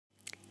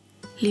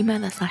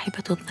لماذا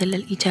صاحبة الظل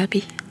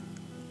الإيجابي؟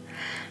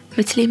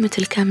 مثلي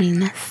مثل كامل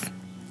الناس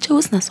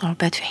تجوزنا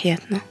صعوبات في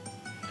حياتنا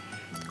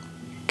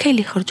كي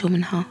اللي يخرجوا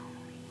منها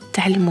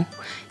تعلموا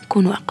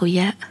يكونوا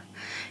أقوياء،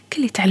 كي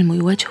اللي تعلموا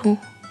يواجهوا،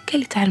 كي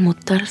اللي تعلموا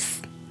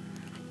الدرس.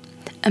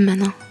 أما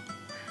أنا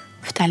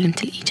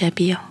فتعلمت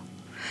الإيجابية،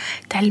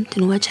 تعلمت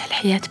نواجه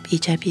الحياة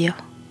بإيجابية،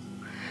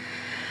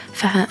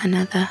 فها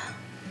أنا ذا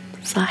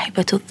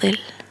صاحبة الظل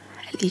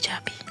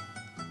الإيجابي.